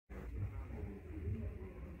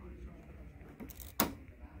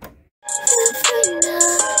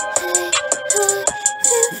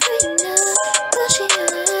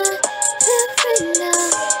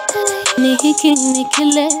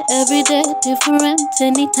Nikile every day different,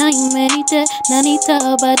 anytime, any day.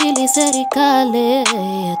 Nanita badili serikali.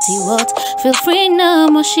 Ati what? Feel free now,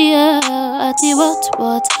 Moshia. Ati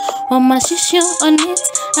what? Wamashisho on it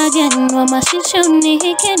again. Wamashisho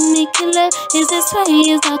nikile. Is this way?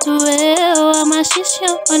 Is that way? Wamashisho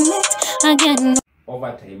on it again.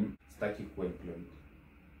 Over time, staki kuwa employed.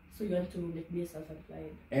 So you want to like be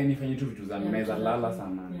self-employed? Nifanye tu vitu zangu naweza lala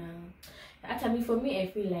sana. Yeah. Actually, for me, I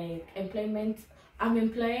feel like employment. I'm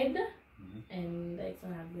employed, and it's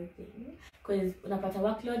not a good thing because unapata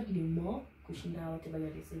workload ni more kushinda whatever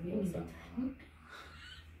you're receiving.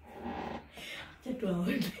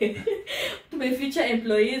 To my future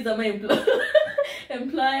employees or my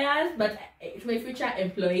employers, but to my future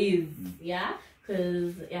employees, yeah.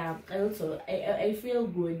 Because I feel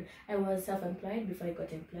good. I was self-employed before I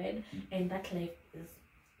got employed, and that life is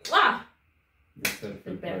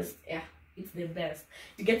the best. Yeah, it's the best.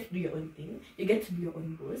 You get to do your own thing. You get to be your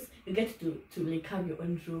own boss. You get to like have your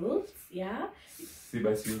own rules. Yeah.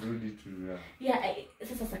 But you really to it's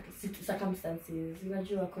just circumstances.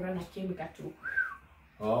 Imagine corona came too.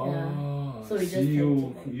 Oh, yeah. So we just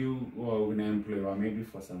you were an employer maybe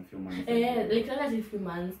for some few months. Like relatively few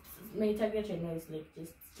months. My target right now is like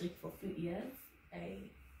just like for a few years.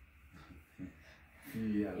 Few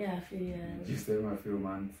years. Just a few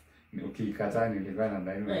months. Okay, Katani, nilikuwa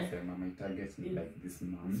nadhani unasema my target is like this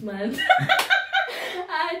month.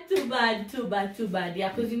 Too bad.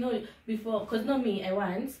 Yeah, because you know before, because no me, I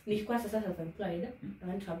want nilikuwa sasa self-employed. I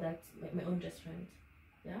want to have that my own restaurant.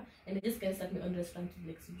 Yeah, and I just can start my own restaurant to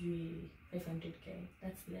like 500k.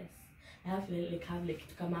 That's less. I have to like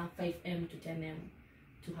to come out 5 m to 10 m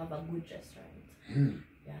to have a good restaurant.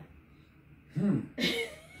 Yeah.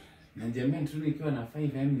 Na jamani tu nikiwa na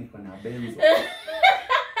 5 m niko na Benz.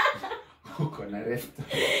 Uko na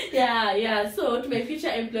restaurant. Yeah. So to my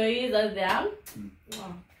future employees out there,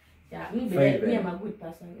 wow. Yeah, me I'm a good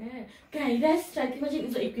person. Yeah. Guys, let's try to imagine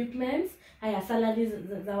these equipments, higher salaries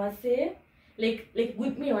that I say. Like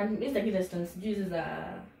good me one Mr. Good restaurants uses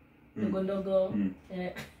a ndogo.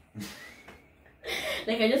 Yeah.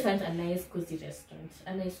 Like I just want a nice cozy restaurant,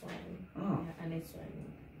 a nice one. Yeah, a nice one.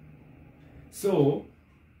 So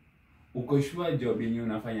uko sure job yenye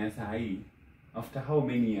unafanya saa hii after how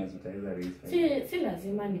many years utaweza raise? Si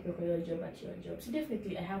lazima nipe kwa your job at your job. So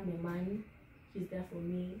definitely I have my man, he's there for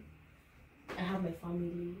me. I have my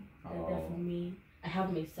family, they're there for me. I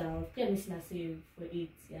have myself. Pia mimi sina save for it,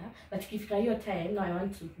 yeah. But if your time, now I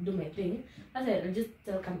want to do my thing. I'll just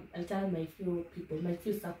tell my few people, my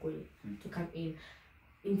few circle to come in.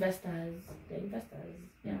 Investors, the investors,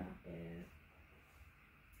 yeah.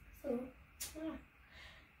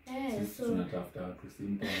 So tunatafuta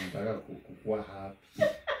kusimpa nataka kukua happy.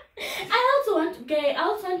 I also want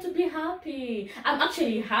to be happy. I'm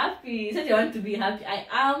actually happy. So you want to be happy. I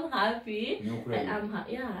am happy.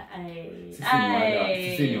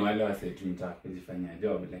 Sisi ni wale wasetu nitaka kujifanya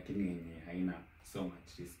job lakini yenye haina so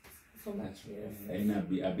much risk. Haina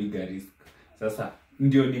a bigger risk. Sasa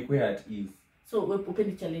ndio nikwe at ease. So we open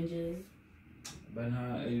the challenges. But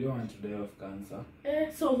I don't want to die of cancer.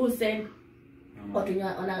 So who said okay, you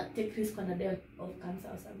wanna take risk on a day of cancer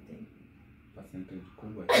or something? Percentage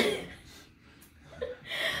kubwa.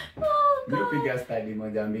 Oh God. Nipiga study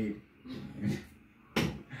moja mbili.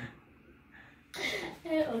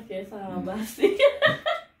 Okay, sawa basi.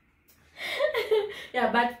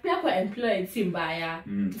 Yeah, but pia kwa employed si mbaya.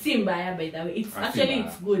 Si mbaya by the way. It's actually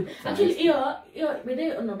it's good. Actually hiyo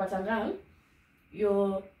bede unapatanga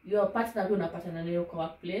your partner who unapatana nayo kwa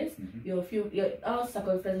workplace, your all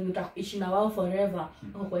circumstances utaishi na wao forever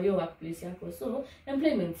kwa hiyo workplace yako. So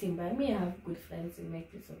employment si mbaya. Me I have good friends in my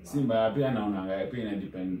place of work. Si mbaya pia naona pia ina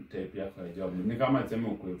depend type ya kwa job. Ni kama tuseme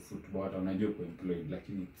uko football unajua uko employed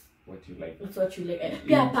lakini it's what you like. It's what you like.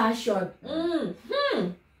 Pia passion.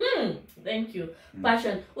 Thank you.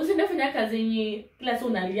 Passion. Usinafanya kazi yenye kila saa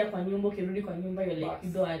unalia kwa nyumba, ukirudi kwa nyumba you're like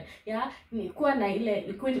you don't. Yeah, ni kuwa na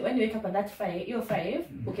ile when you wake up at that 5,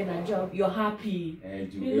 okay na job, you're happy.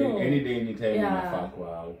 Any day anytime unafaa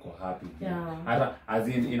kwa uko happy. Hata as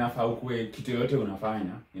in inafaa ukue kitu yote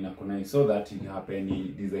unafanya inakuna so that it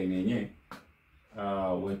happen design yenyewe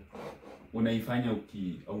unaifanya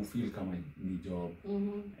au feel kama ni job.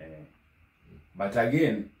 But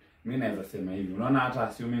again mimi naweza sema hivi, unaona hata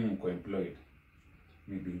assuming uko employed,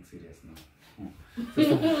 me being serious now.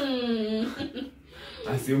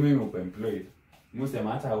 Assuming uko employed,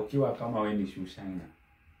 msema hata ukiwa kama wewe ni shushanga.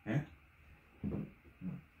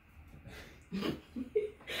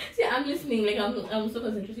 See, I'm listening like I'm so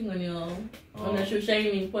concentrating on your on the shoe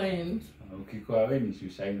shining point. Ukikuwa wewe ni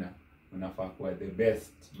shushanga, unafaa kuwa the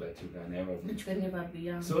best that you can ever be. That you can never be,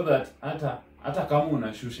 yeah. So that hata kama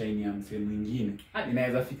unashusha ini ya msee mwingine,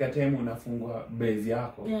 inaweza fika time unafungua base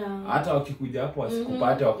yako. Yeah. Hata wakikuja hapo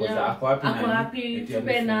wasikupate wako za ako wapi na ako wapi,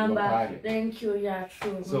 tupe number. Thank you, yeah,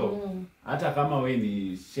 true. So hata kama we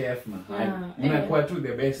ni chef mahali, unakuwa tu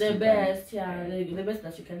the best. The best, yeah, the best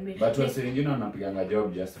that you can be. But wase wengine wanapiganga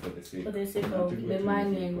job just for the sake of the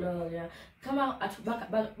money and all, yeah. Come out back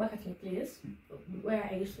at my place where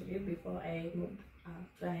I used to live before I moved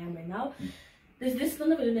to where I am right now. There's this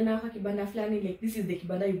kind of a kibanda flani, like this is the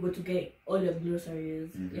kibanda you go to get all your groceries.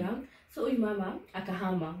 Yeah. So huyu mama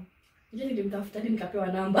akahama. Nje nilimtafuta nikapewa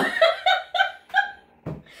namba.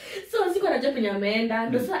 So siko najua penye ameenda.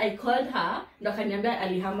 Ndo so I called her, ndo akaniambia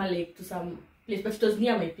alihama like to some place, but it was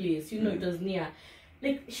near my place. You know, it was near.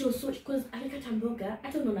 Like she was so, because alikata mboga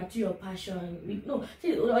hata unaona tu your passion. No,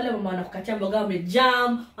 see wale mama wanakukatia mboga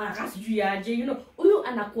wamejam, wanakaa sijui aje, you know. Huyu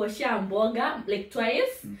anakuoshea mboga like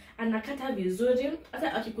twice, anakata vizuri,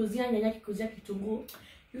 hata akikuzia nyanya, akikuzia kitunguu,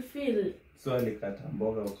 you feel. So alikata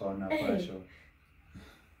mboga ukaona passion.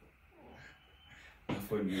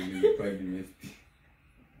 Hapo ndio kwa dimesti.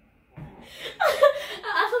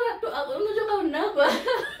 Unajua unakwa.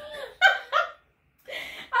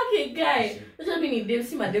 Okay, guys. So many days,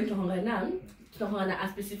 see my them to hang a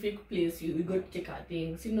specific place. We go to check out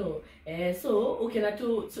things, you know. So okay,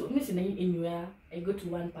 so missing anywhere. I go to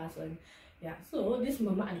one person. Yeah. So this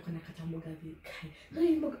mama alikuwa nakata mboga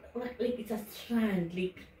guy. Like it's a strand,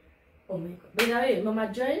 like oh my god. By the way, Mama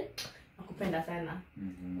Joy, nakupenda sana.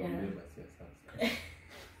 Yeah.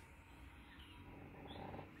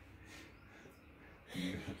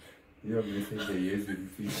 Your message is in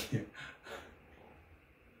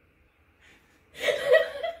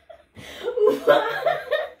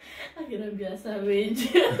I'm gonna be a savage.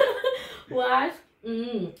 What?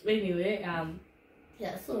 Anyway,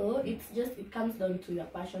 yeah, so it comes down to your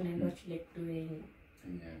passion and what you like doing.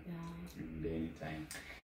 Yeah. Anytime.